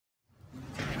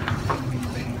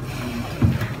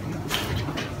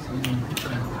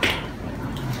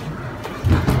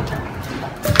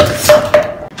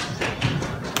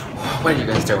What are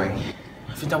you guys doing?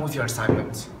 Have you done with your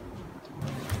assignments?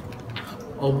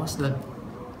 Almost done.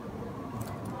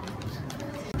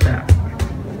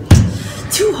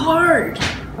 Too hard!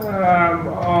 I'm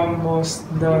almost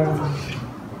done.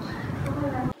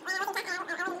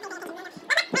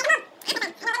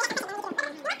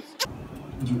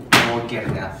 You all get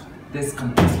enough. This is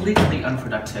completely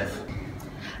unproductive.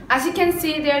 As you can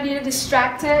see, they're either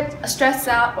distracted, stressed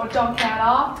out, or don't care at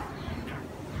all.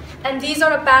 And these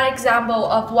are a bad example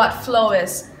of what flow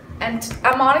is. And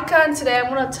I'm Monica, and today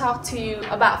I'm going to talk to you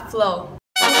about flow.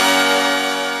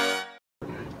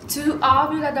 To all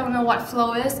of you that don't know what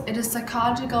flow is, it is a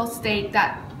psychological state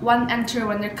that one enters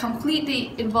when they're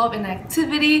completely involved in an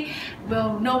activity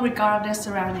with no regard of their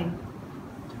surrounding.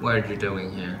 What are you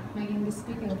doing here? Making this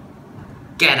video.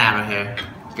 Get out of here.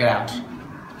 Get out.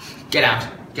 Get out.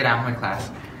 Get out of my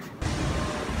class.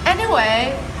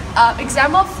 Anyway,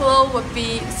 example of flow would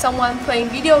be someone playing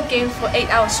video games for 8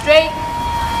 hours straight.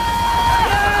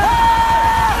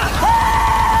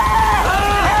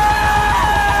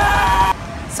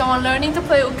 Someone learning to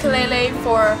play ukulele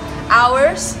for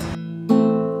hours.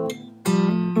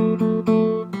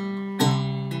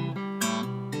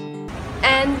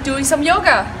 And doing some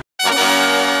yoga.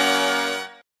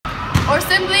 Or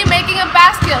simply making a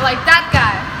basket like that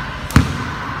guy.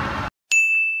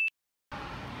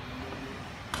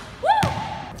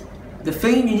 The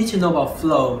thing you need to know about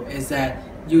flow is that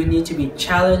you need to be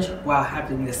challenged while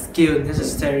having the skill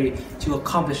necessary to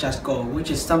accomplish that goal, which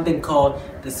is something called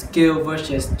the skill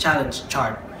versus challenge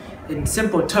chart. In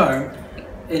simple terms,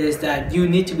 it is that you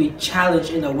need to be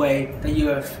challenged in a way that you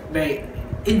are very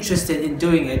interested in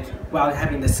doing it while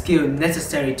having the skill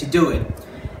necessary to do it.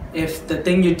 If the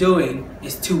thing you're doing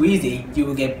is too easy, you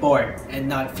will get bored and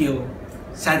not feel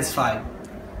satisfied.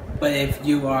 But if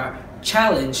you are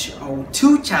challenged or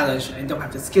too challenged and don't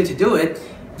have the skill to do it,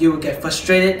 you will get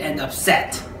frustrated and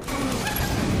upset.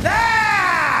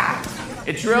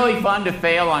 It's really fun to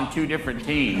fail on two different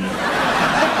teams.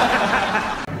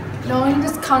 Knowing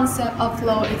this concept of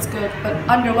flow is good, but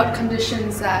under what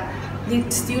conditions that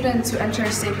lead students to enter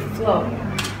a state of flow?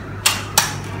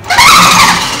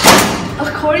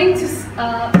 According to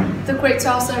the Grade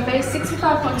 12 survey,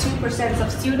 65.2%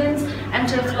 of students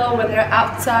enter flow when they're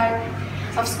outside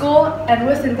of school, and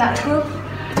within that group,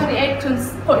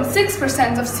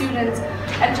 28.6% of students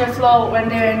enter flow when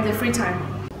they're in their free time.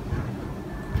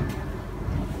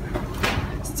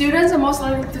 Students are most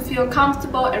likely to feel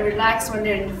comfortable and relaxed when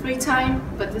they're in free time,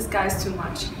 but this guy's too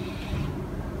much.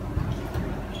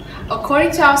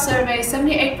 According to our survey,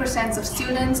 78% of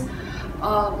students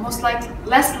are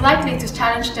less likely to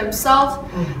challenge themselves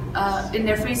in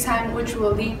their free time, which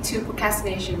will lead to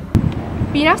procrastination.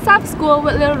 Being outside of school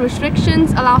with little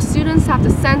restrictions allows students to have the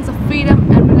sense of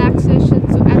freedom and relaxation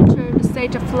to enter the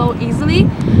stage of flow easily.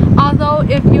 Although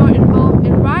if you're involved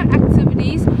in right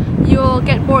activities, you'll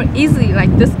get bored easily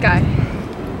like this guy.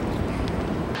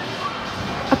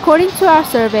 According to our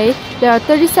survey, there are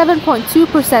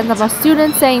 37.2% of our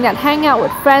students saying that hanging out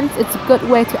with friends is a good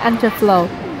way to enter flow,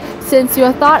 since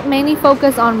your thought mainly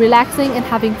focus on relaxing and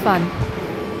having fun.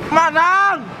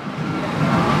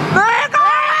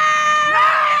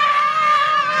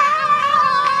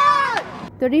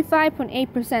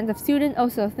 35.8% of students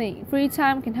also think free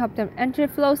time can help them enter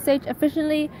flow stage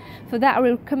efficiently. For that, I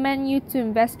recommend you to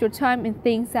invest your time in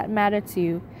things that matter to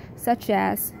you, such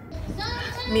as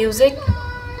music,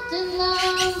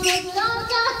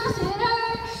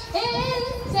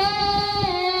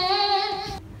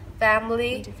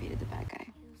 family, defeated the bad guy,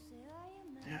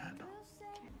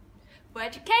 for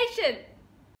education.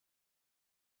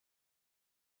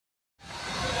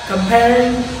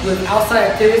 Comparing with outside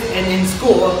activities and in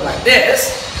school like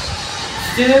this,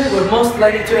 students were most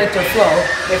likely to enter flow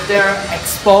if they are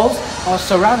exposed or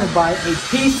surrounded by a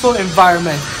peaceful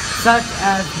environment such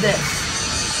as this.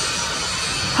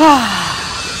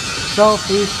 So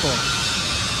peaceful.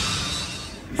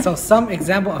 So some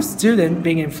example of student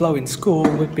being in flow in school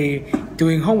would be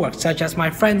doing homework, such as my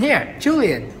friend here,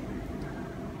 Julian.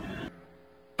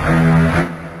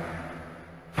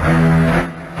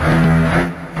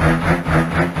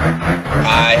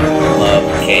 I love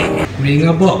cake. Reading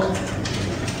a book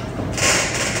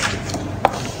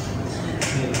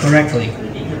correctly,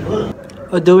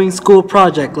 or doing school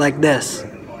project like this.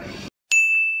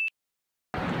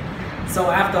 So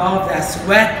after all of that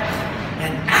sweat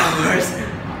and hours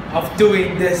of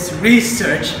doing this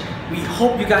research, we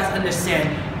hope you guys understand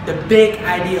the big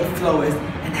idea of flow is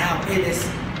and how it is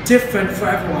different for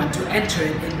everyone to enter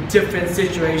it in different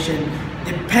situations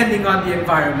depending on the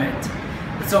environment.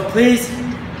 So please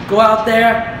go out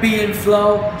there, be in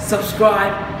flow,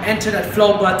 subscribe, enter that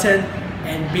flow button,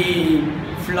 and be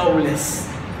flawless.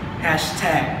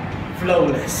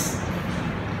 #flawless.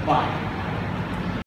 Bye.